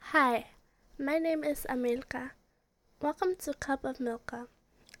Hi, my name is Milka. Welcome to Cup of Milka.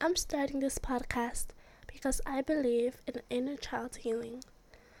 I'm starting this podcast because I believe in inner child healing.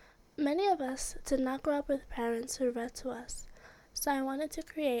 Many of us did not grow up with parents who read to us, so I wanted to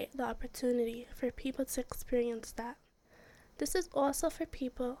create the opportunity for people to experience that. This is also for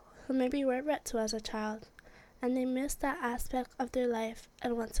people who maybe were read to as a child, and they miss that aspect of their life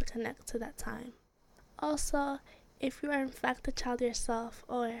and want to connect to that time. Also, if you are in fact a child yourself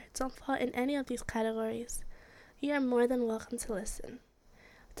or don't fall in any of these categories, you are more than welcome to listen.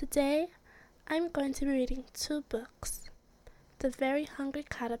 Today, I'm going to be reading two books, The Very Hungry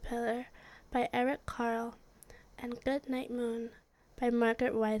Caterpillar by Eric Carle and Goodnight Moon by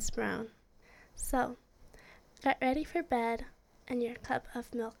Margaret Wise Brown. So, get ready for bed and your cup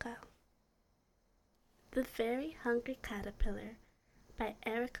of Milka. The Very Hungry Caterpillar by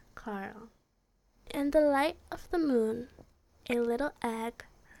Eric Carle. In the light of the moon, a little egg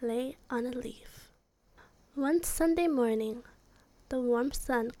lay on a leaf. One Sunday morning, the warm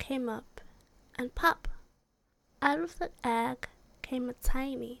sun came up, and pop! Out of the egg came a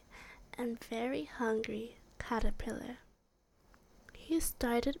tiny and very hungry caterpillar. He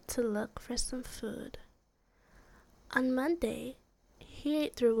started to look for some food. On Monday, he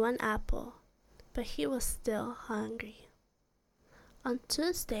ate through one apple, but he was still hungry. On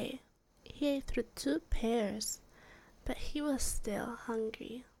Tuesday, he ate through 2 pears, but he was still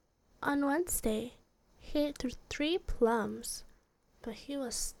hungry. On Wednesday, he ate through 3 plums, but he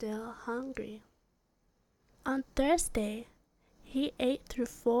was still hungry. On Thursday, he ate through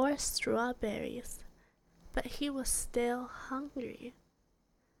 4 strawberries, but he was still hungry.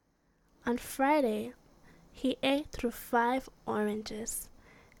 On Friday, he ate through 5 oranges,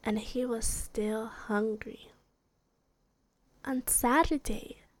 and he was still hungry. On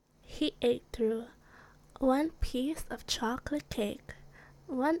Saturday, he ate through 1 piece of chocolate cake,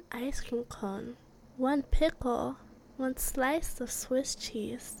 1 ice cream cone, 1 pickle, 1 slice of Swiss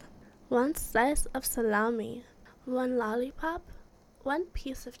cheese, 1 slice of salami, 1 lollipop, 1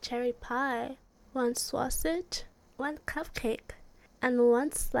 piece of cherry pie, 1 sausage, 1 cupcake, and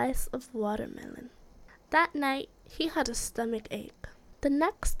 1 slice of watermelon. That night, he had a stomach ache. The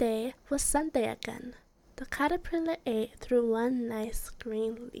next day was Sunday again. The caterpillar ate through 1 nice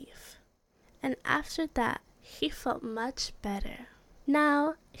green leaf, and after that, he felt much better.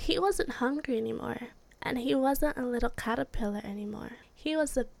 Now, he wasn't hungry anymore, and he wasn't a little caterpillar anymore. He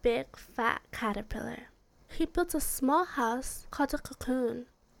was a big, fat caterpillar. He built a small house called a cocoon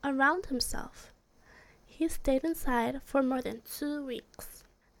around himself. He stayed inside for more than 2 weeks.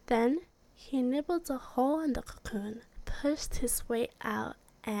 Then, he nibbled a hole in the cocoon, pushed his way out,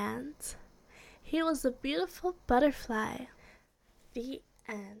 and he was a beautiful butterfly. The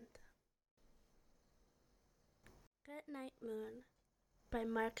end. Goodnight Moon by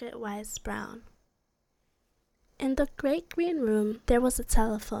Margaret Wise Brown. In the great green room, there was a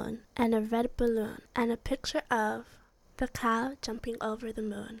telephone and a red balloon and a picture of the cow jumping over the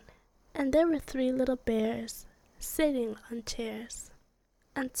moon. And there were 3 little bears sitting on chairs,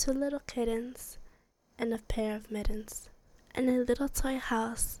 and 2 little kittens and a pair of mittens, and a little toy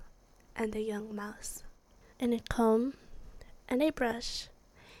house and a young mouse, and a comb and a brush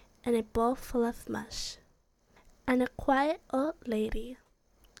and a bowl full of mush, and a quiet old lady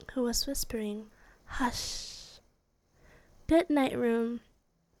who was whispering, "Hush! Good night, room.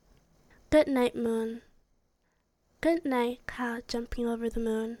 Good night, moon. Good night, cow jumping over the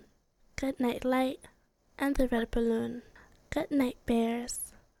moon. Good night, light and the red balloon. Good night,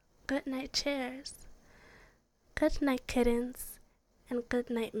 bears. Good night, chairs. Good night, kittens and good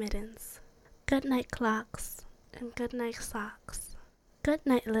night, mittens. Good night, clocks and good night, socks. Good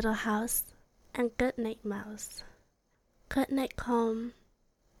night, little house and good night, mouse. Good night, comb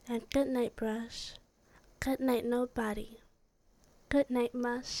and good night, brush. Good night, nobody. Good night,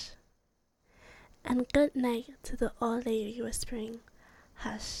 mush. And good night to the old lady whispering,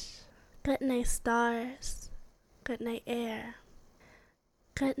 hush. Good night, stars. Good night, air.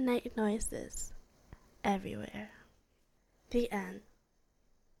 Good night, noises everywhere." The end.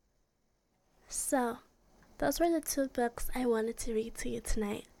 So, those were the 2 books I wanted to read to you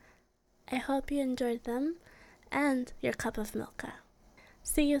tonight. I hope you enjoyed them and your cup of Milka.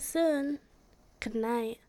 See you soon. Good night.